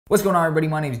What's going on, everybody?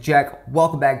 My name is Jack.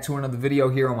 Welcome back to another video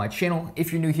here on my channel.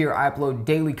 If you're new here, I upload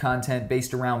daily content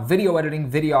based around video editing,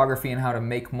 videography, and how to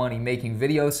make money making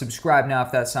videos. Subscribe now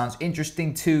if that sounds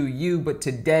interesting to you. But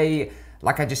today,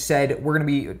 like I just said, we're gonna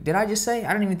be, did I just say?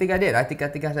 I don't even think I did. I think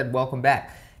I said welcome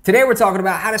back. Today we're talking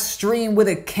about how to stream with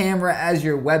a camera as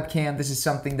your webcam. This is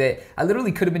something that I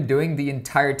literally could have been doing the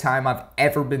entire time I've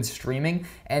ever been streaming,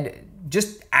 and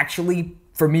just actually,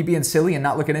 for me being silly and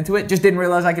not looking into it, just didn't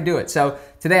realize I could do it. So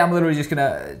today I'm literally just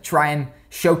gonna try and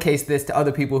showcase this to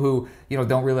other people who,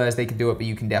 don't realize they can do it, but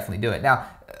you can definitely do it. Now,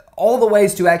 all the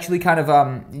ways to actually kind of,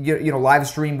 live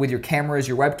stream with your camera as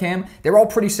your webcam, they're all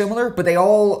pretty similar, but they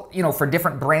all, for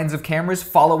different brands of cameras,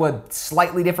 follow a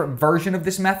slightly different version of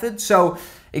this method. So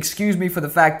excuse me for the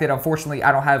fact that unfortunately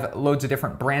I don't have loads of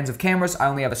different brands of cameras. I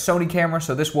only have a Sony camera,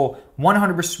 so this will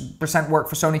 100% work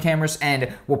for Sony cameras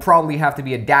and will probably have to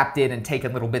be adapted and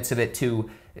taken little bits of it to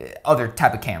other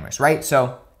type of cameras, right?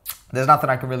 So there's nothing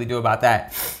I can really do about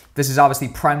that. This is obviously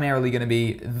primarily going to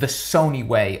be the Sony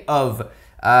way of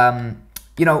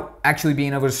actually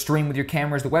being able to stream with your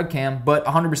camera as the webcam, but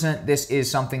 100% this is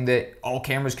something that all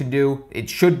cameras can do. It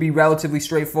should be relatively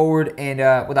straightforward,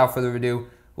 and without further ado,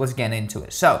 let's get into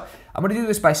it. So I'm gonna do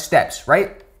this by steps,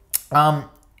 right?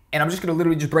 And I'm just gonna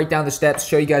literally just break down the steps,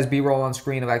 show you guys B-roll on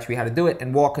screen of actually how to do it,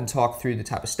 and walk and talk through the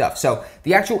type of stuff. So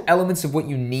the actual elements of what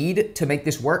you need to make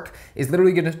this work is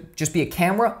literally gonna just be a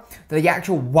camera, the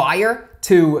actual wire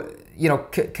to,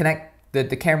 connect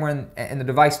the camera and the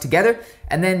device together,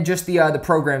 and then just the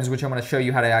programs, which I'm going to show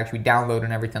you how to actually download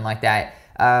and everything like that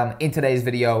in today's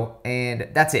video, and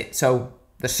that's it. So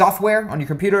the software on your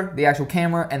computer, the actual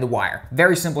camera, and the wire.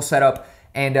 Very simple setup,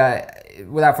 and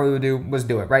without further ado, let's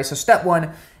do it, right? So step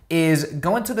one is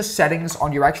go into the settings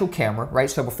on your actual camera, right?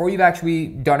 So before you've actually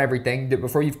done everything,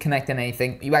 before you've connected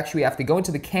anything, you actually have to go into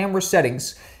the camera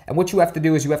settings, and what you have to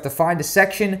do is you have to find a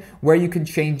section where you can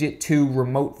change it to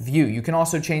remote view. You can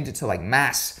also change it to like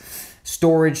mass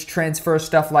storage, transfer,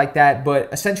 stuff like that, but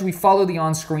essentially follow the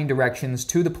on-screen directions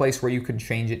to the place where you can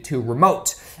change it to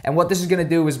remote. And what this is gonna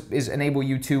do is enable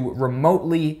you to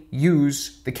remotely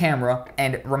use the camera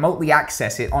and remotely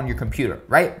access it on your computer,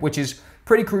 right? Which is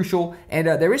pretty crucial, and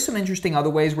there is some interesting other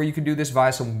ways where you can do this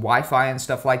via some Wi-Fi and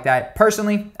stuff like that.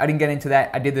 Personally, I didn't get into that.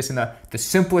 I did this in the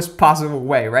simplest possible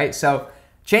way, right? So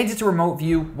change it to remote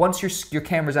view. Once your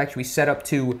camera is actually set up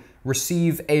to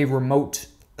receive a remote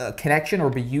connection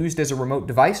or be used as a remote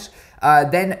device,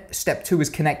 then step two is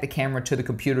connect the camera to the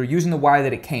computer using the wire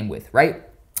that it came with, right?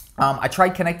 I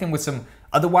tried connecting with some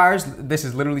other wires. This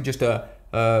is literally just a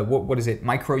what is it?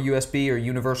 Micro USB or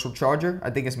universal charger? I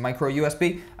think it's micro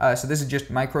USB. So this is just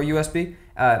micro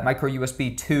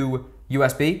USB to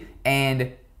USB,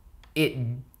 and it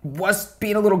was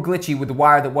being a little glitchy with the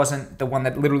wire that wasn't the one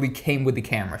that literally came with the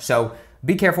camera. So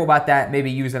be careful about that.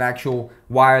 Maybe use an actual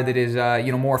wire that is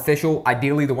more official.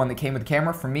 Ideally, the one that came with the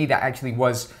camera. For me, that actually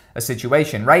was a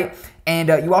situation, right? And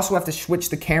you also have to switch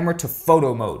the camera to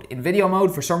photo mode. In video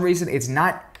mode, for some reason, it's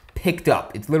not picked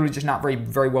up. It's literally just not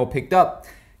very well picked up.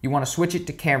 You want to switch it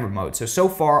to camera mode. So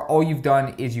far, all you've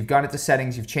done is you've gone into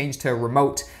settings, you've changed to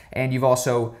remote, and you've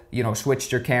also,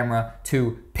 switched your camera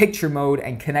to picture mode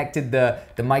and connected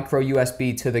the micro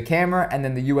USB to the camera and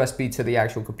then the USB to the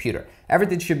actual computer.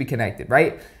 Everything should be connected,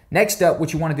 right? Next up,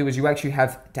 what you want to do is you actually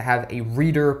have to have a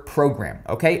reader program,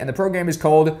 okay? And the program is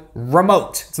called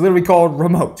Remote. It's literally called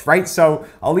Remote, right? So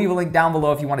I'll leave a link down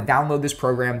below if you want to download this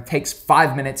program. It takes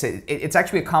 5 minutes. It's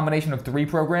actually a combination of 3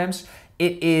 programs.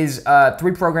 It is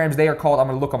 3 programs. They are called, I'm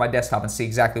going to look on my desktop and see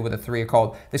exactly what the 3 are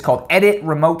called. It's called Edit,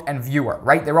 Remote, and Viewer,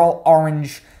 right? They're all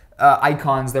orange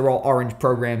icons. They're all orange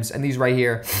programs. And these right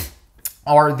here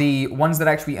are the ones that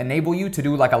actually enable you to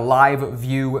do like a live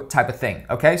view type of thing,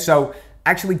 okay? So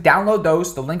actually download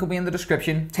those. The link will be in the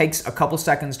description. Takes a couple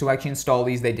seconds to actually install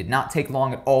these. They did not take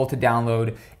long at all to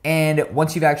download. And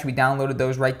once you've actually downloaded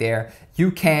those right there,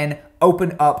 you can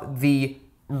open up the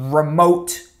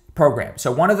remote program.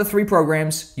 So one of the 3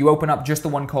 programs, you open up just the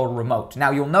one called Remote.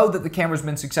 Now you'll know that the camera's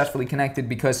been successfully connected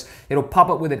because it'll pop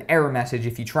up with an error message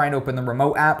if you try and open the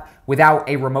Remote app without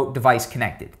a remote device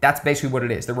connected. That's basically what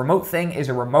it is. The Remote thing is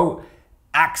a remote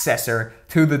accessor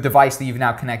to the device that you've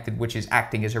now connected, which is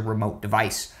acting as a remote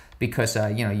device because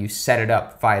you set it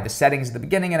up via the settings at the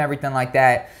beginning and everything like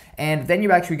that. And then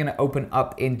you're actually going to open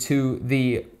up into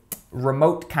the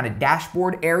remote kind of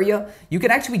dashboard area. You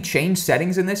can actually change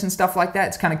settings in this and stuff like that.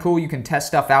 It's kind of cool. You can test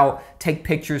stuff out, take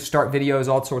pictures, start videos,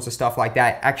 all sorts of stuff like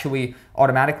that, actually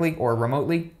automatically or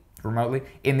remotely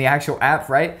in the actual app,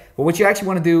 right? But what you actually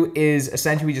want to do is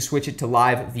essentially just switch it to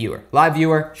live viewer. Live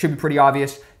viewer should be pretty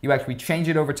obvious. You actually change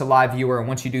it over to live viewer, and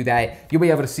once you do that, you'll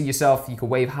be able to see yourself. You can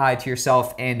wave hi to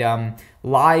yourself, and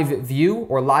live view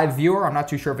or live viewer. I'm not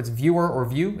too sure if it's viewer or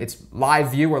view. It's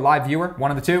live view or live viewer,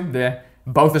 one of the two. They're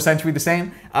both essentially the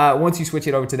same. Once you switch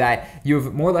it over to that,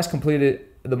 you've more or less completed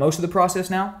the most of the process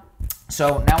now.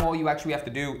 So now all you actually have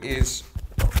to do is,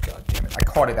 oh god damn it, I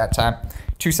caught it that time.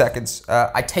 2 seconds.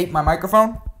 I taped my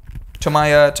microphone to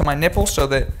my nipple so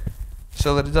that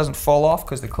it doesn't fall off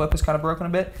because the clip is kind of broken a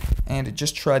bit, and it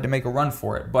just tried to make a run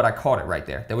for it, but I caught it right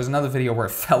there. There was another video where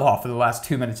it fell off for the last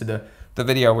 2 minutes of the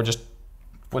video. We're just,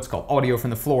 what's called audio from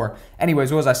the floor.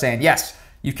 Anyways, what was I saying? Yes,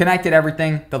 you've connected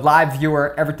everything. The live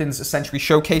viewer, everything's essentially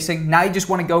showcasing. Now you just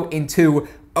want to go into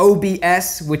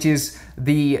OBS, which is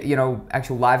the,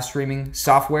 actual live streaming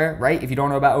software, right? If you don't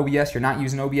know about OBS, you're not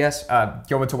using OBS,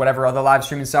 go into whatever other live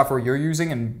streaming software you're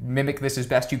using and mimic this as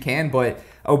best you can. But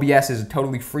OBS is a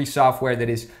totally free software that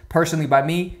is, personally by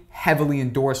me, heavily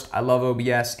endorsed. I love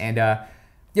OBS, and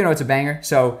it's a banger.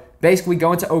 So basically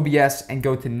go into OBS and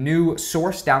go to new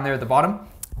source down there at the bottom.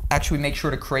 Actually make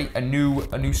sure to create a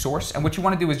new source. And what you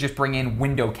want to do is just bring in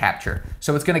window capture.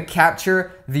 So it's going to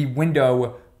capture the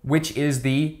window, which is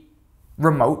the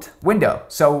remote window.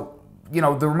 So, the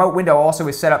remote window also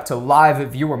is set up to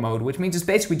live viewer mode, which means it's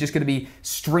basically just going to be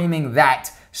streaming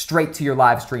that straight to your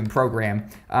live stream program.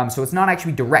 So it's not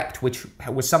actually direct, which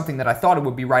was something that I thought it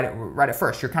would be right at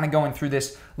first. You're kind of going through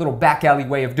this little back alley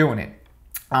way of doing it.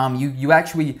 You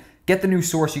actually get the new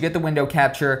source, you get the window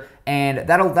capture, and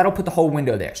that'll put the whole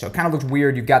window there. So it kind of looks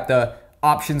weird. You've got the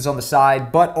options on the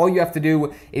side, but all you have to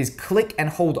do is click and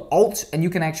hold Alt, and you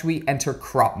can actually enter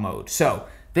crop mode. So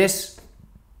this,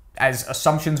 as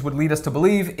assumptions would lead us to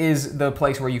believe, is the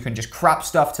place where you can just crop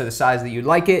stuff to the size that you'd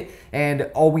like it,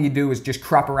 and all we do is just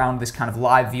crop around this kind of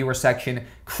live viewer section,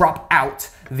 crop out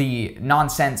the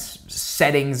nonsense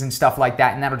settings and stuff like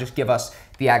that, and that'll just give us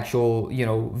the actual,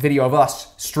 video of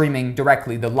us streaming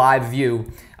directly, the live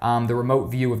view, the remote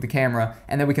view of the camera,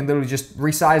 and then we can literally just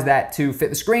resize that to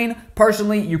fit the screen.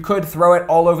 Personally, you could throw it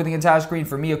all over the entire screen.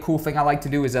 For me, a cool thing I like to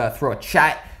do is throw a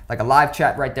chat, like a live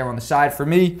chat right there on the side. For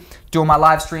me, doing my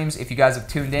live streams, if you guys have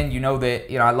tuned in, you know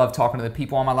that, I love talking to the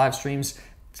people on my live streams.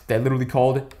 They're literally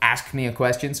called Ask Me a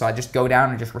Question, so I just go down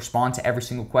and just respond to every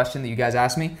single question that you guys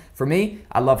ask me. For me,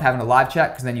 I love having a live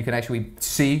chat because then you can actually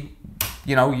see,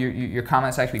 your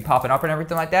comments actually popping up and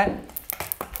everything like that.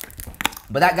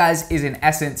 But that, guys, is in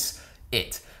essence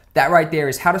it. That right there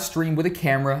is how to stream with a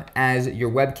camera as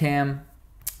your webcam.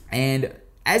 And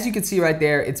as you can see right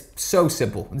there, it's so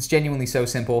simple. It's genuinely so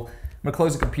simple. I'm gonna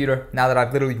close the computer now that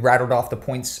I've literally rattled off the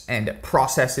points and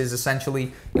processes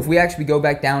essentially. If we actually go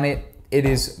back down it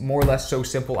is more or less so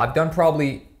simple. I've done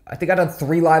I think I've done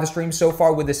 3 live streams so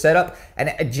far with this setup, and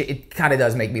it kind of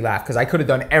does make me laugh because I could have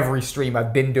done every stream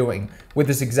I've been doing with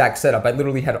this exact setup. I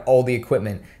literally had all the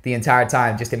equipment the entire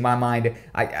time. Just in my mind,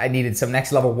 I needed some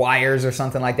next level wires or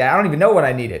something like that. I don't even know what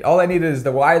I needed. All I needed is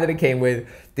the wire that it came with,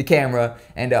 the camera,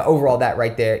 and overall that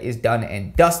right there is done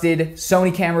and dusted.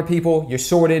 Sony camera people, you're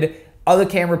sorted. Other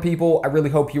camera people, I really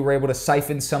hope you were able to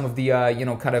siphon some of the,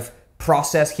 kind of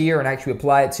process here and actually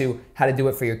apply it to how to do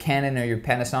it for your Canon or your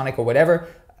Panasonic or whatever.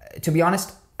 To be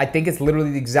honest, I think it's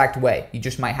literally the exact way. You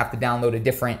just might have to download a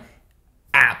different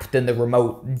app than the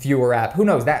remote viewer app. Who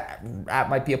knows? That app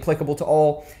might be applicable to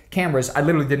all cameras. I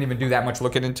literally didn't even do that much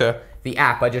looking into the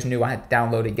app. I just knew I had to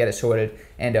download it, get it sorted,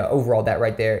 and overall that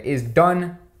right there is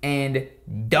done and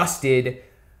dusted.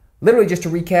 Literally, just to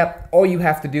recap, all you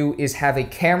have to do is have a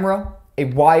camera, a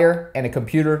wire, and a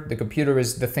computer. The computer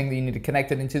is the thing that you need to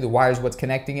connect it into. The wire is what's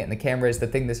connecting it, and the camera is the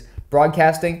thing that's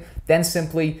broadcasting. Then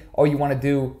simply, all you want to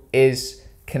do is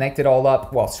connect it all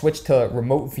up. Well, switch to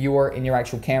remote viewer in your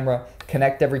actual camera,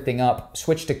 connect everything up,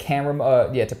 switch to camera,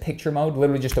 to picture mode,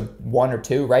 literally just a 1 or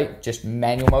 2, right? Just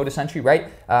manual mode essentially,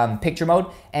 right? Picture mode,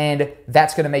 and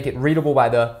that's going to make it readable by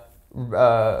the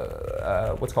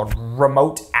what's called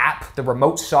remote app, the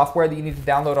remote software that you need to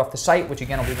download off the site, which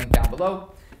again will be linked down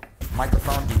below.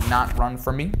 Microphone did not run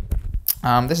for me.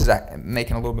 This is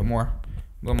making a little bit more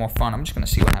fun. I'm just gonna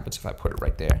see what happens if I put it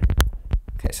right there.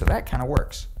 Okay, so that kind of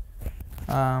works.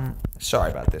 Sorry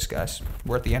about this, guys.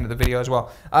 We're at the end of the video as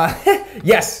well.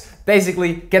 Yes,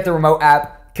 basically get the remote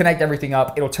app, connect everything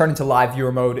up. It'll turn into live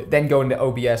viewer mode, then go into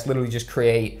OBS, literally just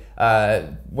create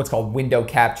what's called window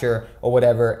capture or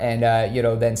whatever, and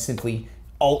then simply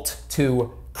Alt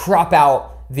to crop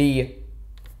out the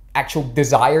actual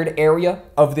desired area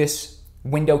of this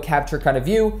window capture kind of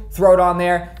view, throw it on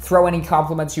there, throw any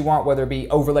compliments you want, whether it be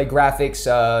overlay graphics,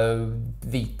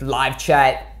 the live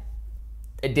chat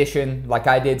edition like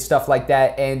I did, stuff like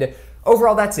that, and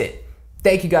overall that's it.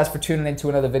 Thank you guys for tuning into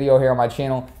another video here on my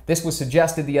channel. This was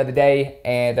suggested the other day,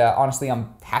 and honestly,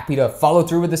 I'm happy to follow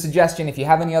through with the suggestion. If you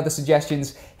have any other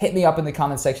suggestions, hit me up in the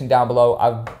comment section down below.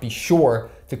 I'll be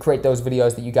sure to create those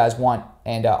videos that you guys want.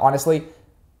 And honestly,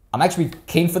 I'm actually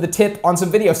keen for the tip on some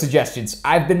video suggestions.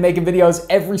 I've been making videos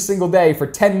every single day for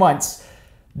 10 months.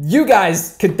 You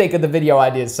guys could think of the video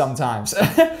ideas sometimes.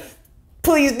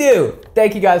 Please do.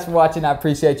 Thank you guys for watching. I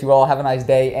appreciate you all. Have a nice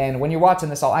day. And when you're watching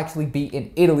this, I'll actually be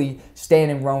in Italy, staying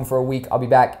in Rome for a week. I'll be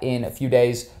back in a few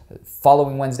days.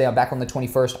 Following Wednesday, I'm back on the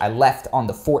 21st. I left on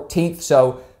the 14th.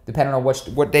 So depending on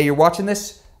what day you're watching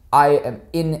this, I am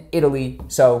in Italy.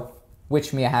 So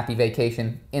wish me a happy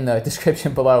vacation in the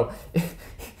description below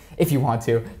if you want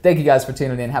to. Thank you guys for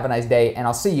tuning in. Have a nice day. And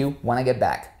I'll see you when I get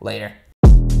back. Later.